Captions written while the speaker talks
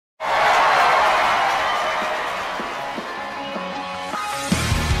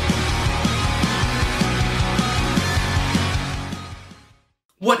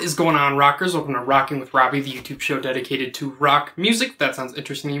What is going on, rockers? Welcome to Rocking with Robby, the YouTube show dedicated to rock music. If that sounds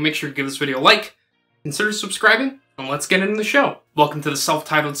interesting to you, make sure to give this video a like, consider subscribing, and let's get into the show. Welcome to the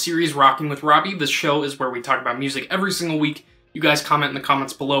self-titled series, Rocking with Robby. This show is where we talk about music every single week. You guys comment in the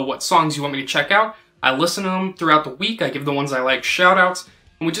comments below what songs you want me to check out. I listen to them throughout the week. I give the ones I like shout-outs,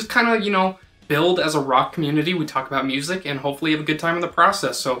 and we just kind of, build as a rock community. We talk about music, and hopefully have a good time in the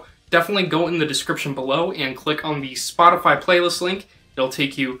process. So definitely go in the description below and click on the Spotify playlist link. It'll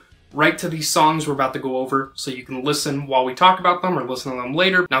take you right to these songs we're about to go over, so you can listen while we talk about them or listen to them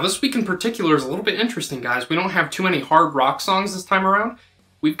later. Now, this week in particular is a little bit interesting, guys. We don't have too many hard rock songs this time around.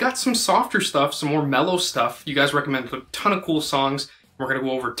 We've got some softer stuff, some more mellow stuff. You guys recommended a ton of cool songs. We're going to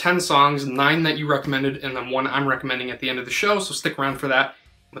go over 10 songs, 9 that you recommended, and then 1 I'm recommending at the end of the show, so stick around for that.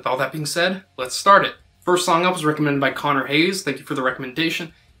 With all that being said, let's start it. First song up was recommended by Connor Hayes. Thank you for the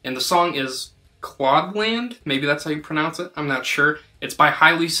recommendation. And the song is Claudeland. Maybe that's how you pronounce it. I'm not sure. It's by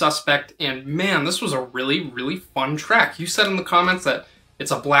Highly Suspect, and man, this was a really, really fun track. You said in the comments that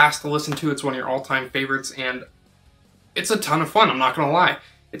it's a blast to listen to. It's one of your all-time favorites, and it's a ton of fun, I'm not gonna lie.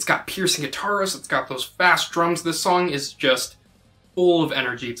 It's got piercing guitarists, it's got those fast drums. This song is just full of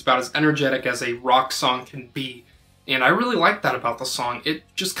energy. It's about as energetic as a rock song can be. And I really like that about the song. It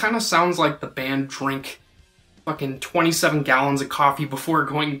just kind of sounds like the band drank fucking 27 gallons of coffee before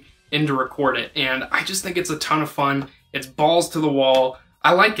going in to record it. And I just think it's a ton of fun. It's balls to the wall.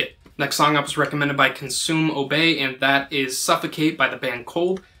 I like it. Next song up was recommended by Consume Obey, and that is Suffocate by the band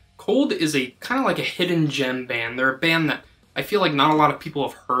Cold. Cold is a kind of like a hidden gem band. They're a band that I feel like not a lot of people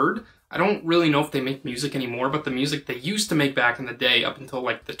have heard. I don't really know if they make music anymore, but the music they used to make back in the day, up until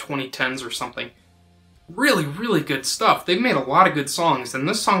like the 2010s or something, really, really good stuff. They've made a lot of good songs, and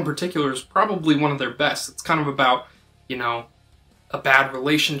this song in particular is probably one of their best. It's kind of about, a bad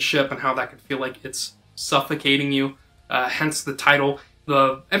relationship and how that could feel like it's suffocating you, hence the title.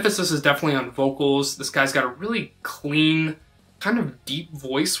 The emphasis is definitely on vocals. This guy's got a really clean, kind of deep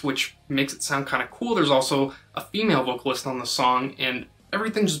voice, which makes it sound kind of cool. There's also a female vocalist on the song, and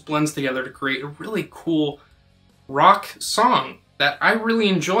everything just blends together to create a really cool rock song that I really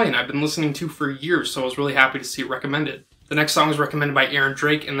enjoy and I've been listening to for years, so I was really happy to see it recommended. The next song is recommended by Aaron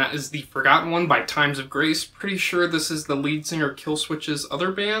Drake, and that is The Forgotten One by Times of Grace. Pretty sure this is the lead singer of Killswitch's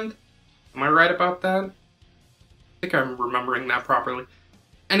other band. Am I right about that? I think I'm remembering that properly.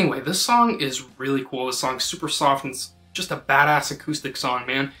 Anyway, this song is really cool. This song's super soft and it's just a badass acoustic song,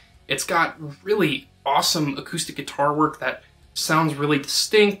 man. It's got really awesome acoustic guitar work that sounds really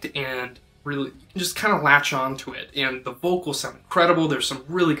distinct and really, you can just kind of latch on to it. And the vocals sound incredible. There's some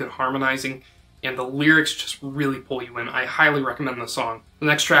really good harmonizing, and the lyrics just really pull you in. I highly recommend the song. The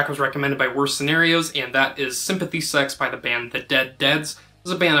next track was recommended by Worst Scenarios, and that is Sympathy Sex by the band The Dead Deads.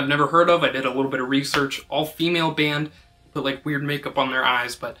 This is a band I've never heard of. I did a little bit of research. All-female band, put like weird makeup on their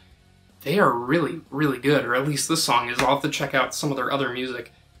eyes, but they are really, really good, or at least this song is. I'll have to check out some of their other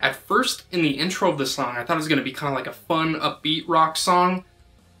music. At first, in the intro of the song, I thought it was going to be kind of like a fun, upbeat rock song,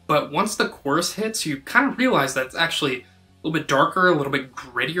 but once the chorus hits, you kind of realize that it's actually a little bit darker, a little bit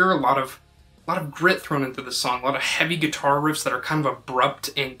grittier, a lot of grit thrown into the song, a lot of heavy guitar riffs that are kind of abrupt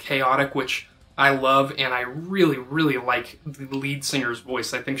and chaotic, which I love, and I really, really like the lead singer's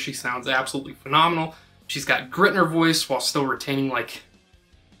voice. I think she sounds absolutely phenomenal. She's got grit in her voice while still retaining like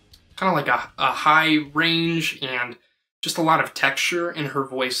kind of like a high range and just a lot of texture in her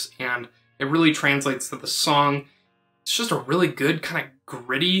voice, and it really translates to the song. It's just a really good, kind of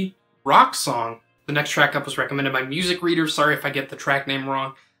gritty rock song. The next track up was recommended by Music Reader. Sorry if I get the track name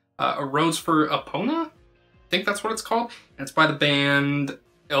wrong. A Rose for Epona? I think that's what it's called. And it's by the band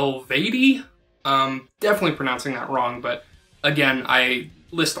Eluveitie. Definitely pronouncing that wrong, but again, I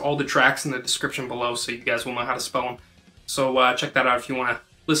list all the tracks in the description below so you guys will know how to spell them. So check that out if you want to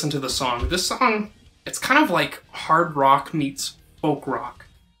listen to the song. This song, it's kind of like hard rock meets folk rock,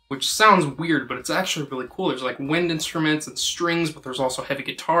 which sounds weird, but it's actually really cool. There's like wind instruments and strings, but there's also heavy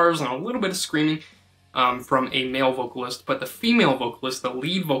guitars and a little bit of screaming from a male vocalist. But the female vocalist, the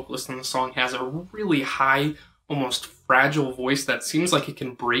lead vocalist in the song, has a really high, almost fragile voice that seems like it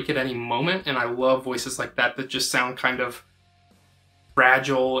can break at any moment, and I love voices like that that just sound kind of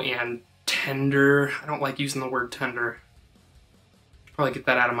fragile and tender. I don't like using the word tender. Should probably get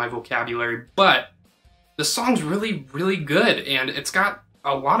that out of my vocabulary, but the song's really, really good, and it's got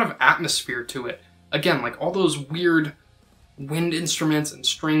a lot of atmosphere to it. Again, like all those weird wind instruments and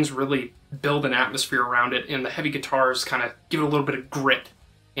strings really build an atmosphere around it, and the heavy guitars kind of give it a little bit of grit.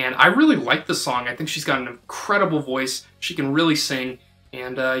 And I really like the song. I think she's got an incredible voice. She can really sing,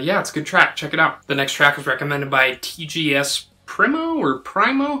 and yeah, it's a good track. Check it out. The next track was recommended by TGS Primo or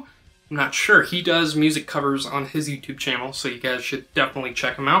Primo. I'm not sure. He does music covers on his YouTube channel, so you guys should definitely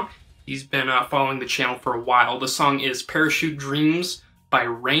check him out. He's been following the channel for a while. The song is Parachute Dreams by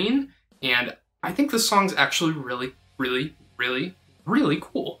Rain, and I think this song's actually really, really, really, really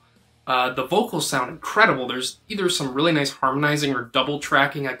cool. The vocals sound incredible. There's either some really nice harmonizing or double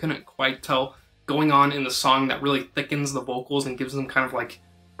tracking, I couldn't quite tell, going on in the song that really thickens the vocals and gives them kind of like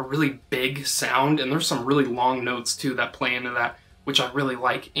a really big sound. And there's some really long notes too that play into that, which I really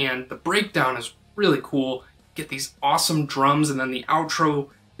like. And the breakdown is really cool. Get these awesome drums, and then the outro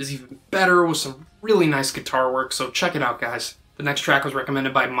is even better with some really nice guitar work. So check it out, guys. The next track was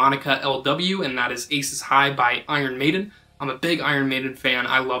recommended by Monica LW, and that is Aces High by Iron Maiden. I'm a big Iron Maiden fan.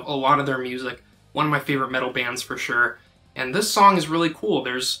 I love a lot of their music. One of my favorite metal bands for sure. And this song is really cool.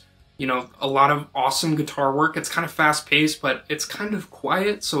 There's, you know, a lot of awesome guitar work. It's kind of fast-paced, but it's kind of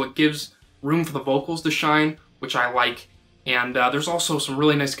quiet, so it gives room for the vocals to shine, which I like. And there's also some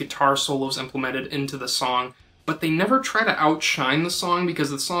really nice guitar solos implemented into the song, but they never try to outshine the song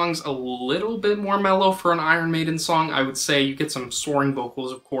because the song's a little bit more mellow for an Iron Maiden song. I would say you get some soaring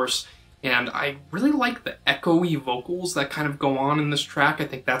vocals, of course, and I really like the echoey vocals that kind of go on in this track. I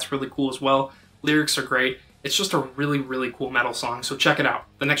think that's really cool as well. Lyrics are great. It's just a really, really cool metal song, so check it out.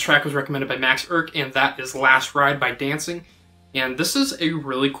 The next track was recommended by Max Irk, and that is Last Ride by Danzing. And this is a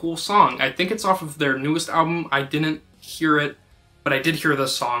really cool song. I think it's off of their newest album. I didn't hear it, but I did hear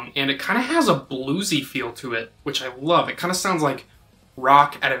this song, and it kind of has a bluesy feel to it, which I love. It kind of sounds like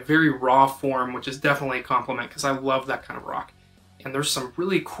rock at a very raw form, which is definitely a compliment, because I love that kind of rock. And there's some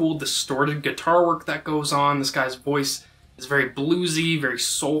really cool distorted guitar work that goes on. This guy's voice is very bluesy, very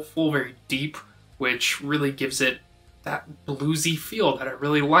soulful, very deep, which really gives it that bluesy feel that I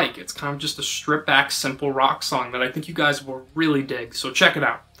really like. It's kind of just a stripped-back, simple rock song that I think you guys will really dig, so check it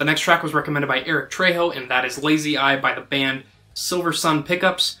out. The next track was recommended by Eric Trejo, and that is Lazy Eye by the band Silversun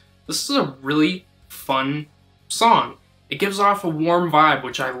Pickups. This is a really fun song. It gives off a warm vibe,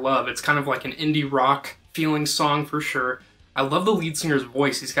 which I love. It's kind of like an indie rock feeling song for sure. I love the lead singer's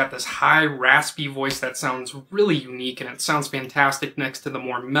voice. He's got this high, raspy voice that sounds really unique, and it sounds fantastic next to the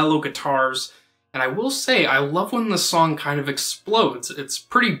more mellow guitars. And I will say, I love when the song kind of explodes. It's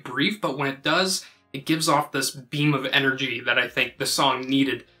pretty brief, but when it does, it gives off this beam of energy that I think the song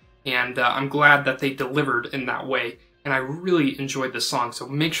needed. And I'm glad that they delivered in that way. And I really enjoyed this song, so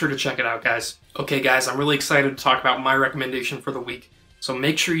make sure to check it out, guys. Okay, guys, I'm really excited to talk about my recommendation for the week. So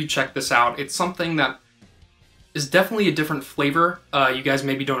make sure you check this out. It's something that is definitely a different flavor. You guys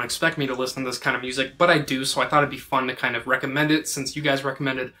maybe don't expect me to listen to this kind of music, but I do, so I thought it'd be fun to kind of recommend it, since you guys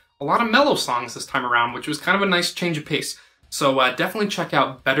recommended a lot of mellow songs this time around, which was kind of a nice change of pace. So definitely check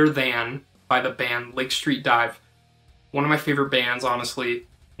out Better Than by the band Lake Street Dive. One of my favorite bands, honestly.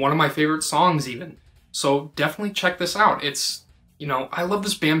 One of my favorite songs, even. So definitely check this out. It's, you know, I love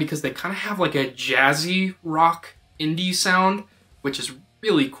this band because they kind of have like a jazzy rock indie sound, which is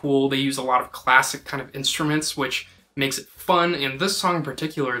really cool. They use a lot of classic kind of instruments, which makes it fun. And this song in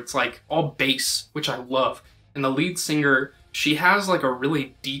particular, it's like all bass, which I love. And the lead singer, she has like a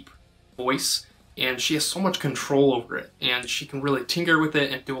really deep voice, and she has so much control over it, and she can really tinker with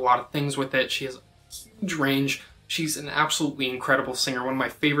it and do a lot of things with it. She has a huge range. She's an absolutely incredible singer. One of my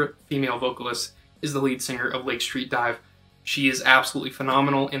favorite female vocalists is the lead singer of Lake Street Dive. She is absolutely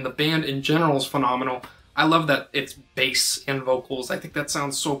phenomenal, and the band in general is phenomenal. I love that it's bass and vocals. I think that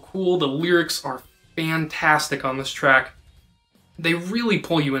sounds so cool. The lyrics are fantastic on this track. They really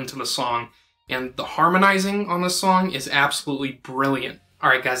pull you into the song, and the harmonizing on this song is absolutely brilliant.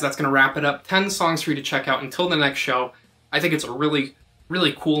 Alright guys, that's going to wrap it up. 10 songs for you to check out until the next show. I think it's a really,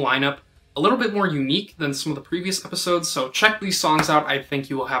 really cool lineup. A little bit more unique than some of the previous episodes, so check these songs out. I think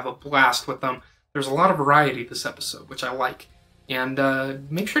you will have a blast with them. There's a lot of variety this episode, which I like. And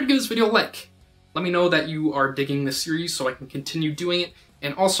make sure to give this video a like. Let me know that you are digging this series so I can continue doing it.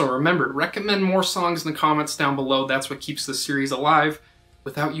 And also remember, recommend more songs in the comments down below. That's what keeps this series alive.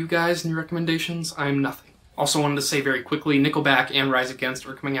 Without you guys and your recommendations, I am nothing. Also wanted to say very quickly, Nickelback and Rise Against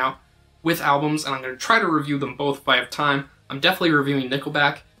are coming out with albums, and I'm going to try to review them both if I have time. I'm definitely reviewing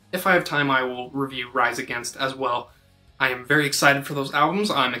Nickelback. If I have time, I will review Rise Against as well. I am very excited for those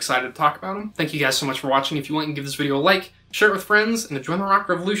albums. I'm excited to talk about them. Thank you guys so much for watching. If you want, you can give this video a like, share it with friends, and to join the rock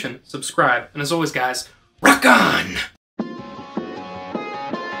revolution, subscribe. And as always, guys, rock on!